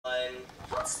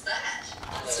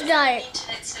Start.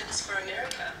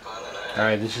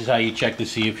 Alright, this is how you check to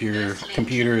see if your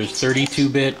computer is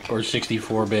 32-bit or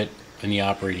 64-bit in the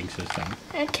operating system.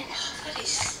 Okay.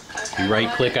 You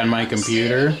right-click on my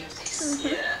computer,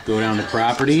 go down to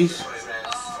Properties,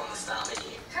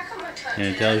 and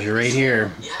it tells you right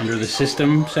here, under the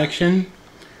System section,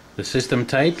 the system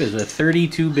type is a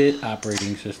 32-bit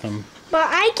operating system. But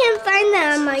I can't find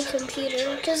that on my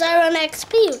computer because I run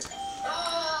XP.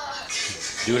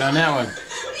 Do it on that one.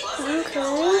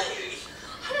 Okay.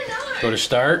 Go to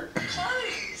Start.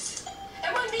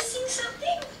 Am I missing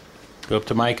something? Go up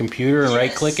to My Computer and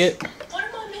right-click it. What am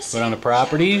I missing? Go down to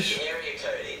Properties.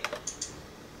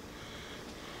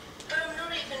 But I'm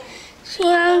not even... See,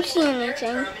 I don't see anything.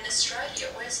 I'm in Australia.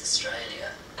 Where's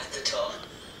Australia? At the top.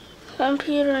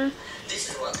 Computer. This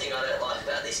is one thing I don't like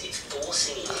about this. It's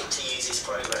forcing you to use this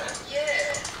program.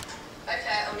 Yeah.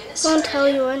 Okay, I'm in Australia. Won't tell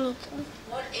you anything.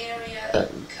 What area code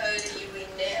are you in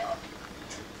now?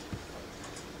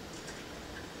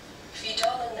 If you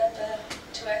dial a number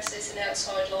to access an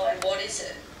outside line, what is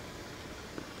it?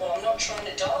 Well, I'm not trying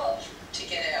to dial to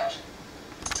get out.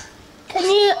 Can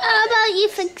you, how about you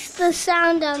fix the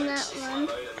sound on that one?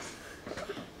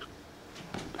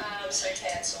 So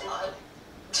cancel.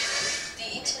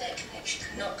 The internet connection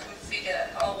could not configure.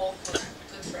 Oh, well, good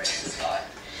for it. Bye.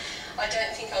 I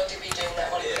don't think I'll be doing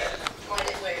that one again. My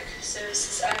network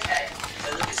services, okay.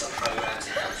 So look at some programs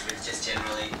it comes with just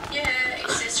generally. Yeah,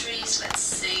 accessories, let's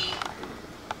see.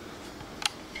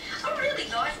 I really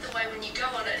like the way when you go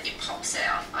on it, it pops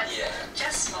out. I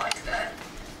just like that.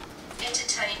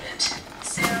 Entertainment,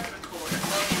 sound recorder,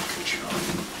 volume control.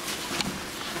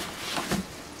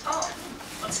 Oh,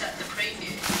 what's that, the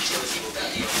preview?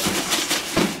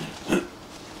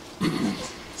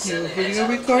 Video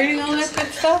recording, all that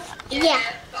good stuff? Yeah.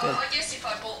 I guess if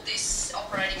I bought this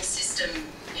operating system,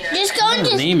 you know... Just go and His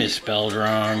just... name is spelled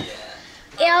wrong.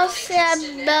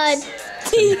 Sabatino.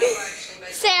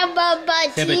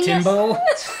 Sabatimbo?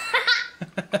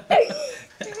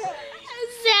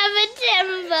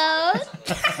 Sabatimbo.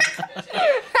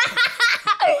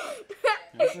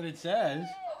 That's what it says.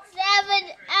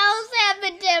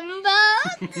 Sabatimbo.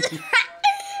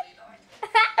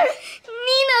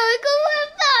 Nena, look at what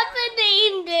Papa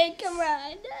named it. Come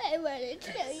on, I want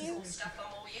to tell you. Stuff I'm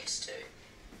all used to.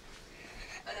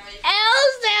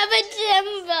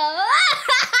 Sabatimbo.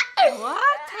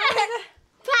 What?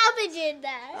 Papa did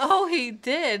that. Oh, he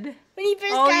did. When he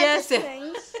first Oh, got yes, the it-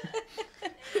 strings.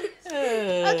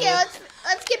 Okay,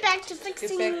 let's get back to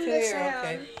fixing Get back to the there, sound.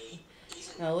 okay.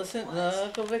 Now listen,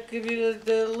 Uncle Vic give you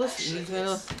the listen. He's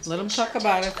gonna let him talk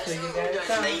about it, so you guys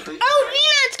tell him. Oh,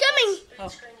 Nena, it's coming. Oh.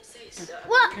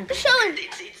 What? Show him.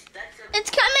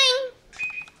 It's coming.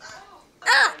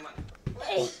 Ah.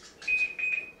 Hey.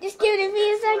 Just give it a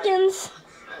few seconds.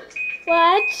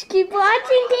 Watch. Keep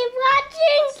watching. Keep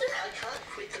watching. I can't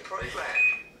quit the program.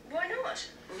 Why not?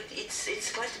 It's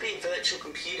supposed to be a virtual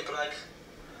computer, but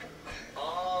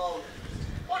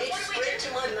What it's do we spread do?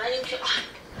 to my main computer.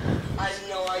 I have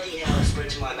no idea how it's spread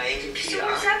to my main computer. So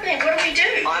what's happening? What do we do?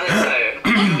 I don't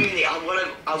know.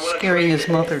 I want to. Scaring his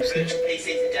mother. Virtual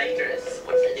PCs are dangerous.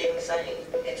 What's that even saying?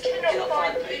 It cannot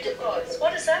find boot device.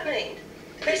 What does that mean?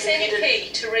 Press any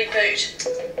key to reboot.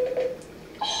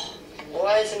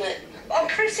 Why isn't it? I'm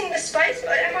pressing the space,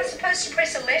 but am I supposed to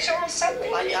press a letter or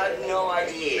something? I have no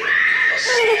idea.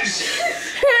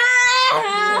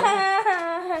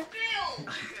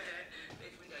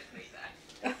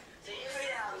 So every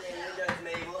now and then, Windows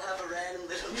Me will have a random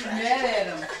little crash. Mad at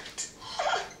him.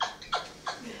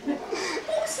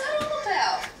 What's that all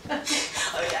about?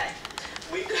 Okay,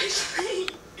 Windows Me.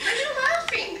 Are you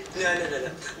laughing? No.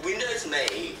 Windows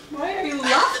Me. Why are you The blue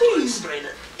laughing? screen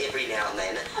every now and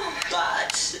then,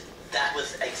 but that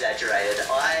was exaggerated.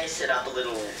 I set up a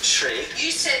little trick.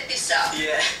 You set this up.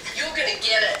 Yeah. You're gonna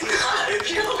get it. No,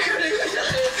 you're gonna.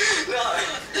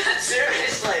 No,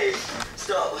 seriously.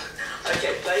 Stop.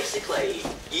 Okay, basically,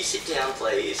 you sit down,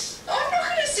 please. I'm not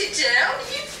gonna sit down.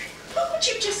 Look what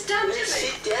you've just done to me.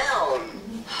 Sit down.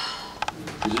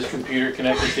 Is this computer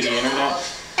connected to the internet?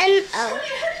 And How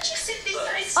did you set this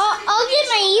face? I'll get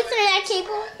my Ethernet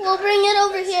cable. We'll bring it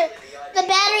over here. The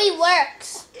battery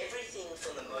works. Everything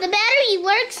from the The battery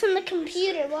works in the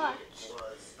computer. Watch.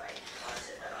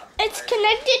 It's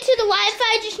connected to the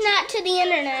Wi-Fi, just not to the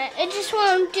internet. It just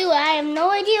won't do it. I have no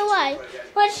idea why.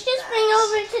 Let's just bring it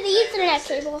over to the Ethernet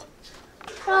cable.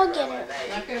 I'll get it.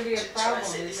 Not gonna be a Trying problem, to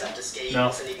set is this it? up to ski No.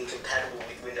 wasn't even compatible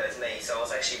with Windows Me, so I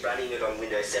was actually running it on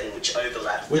Windows 7, which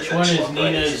overlapped. the Which one virtual is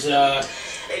operating Nena's, system.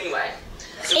 Anyway.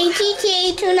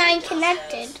 ATT829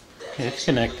 connected. It's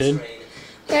connected.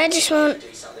 I just won't.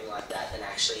 Do something like that and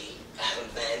actually have them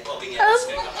van bobbing out the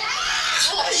scooter.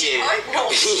 At you.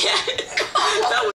 Yeah. That was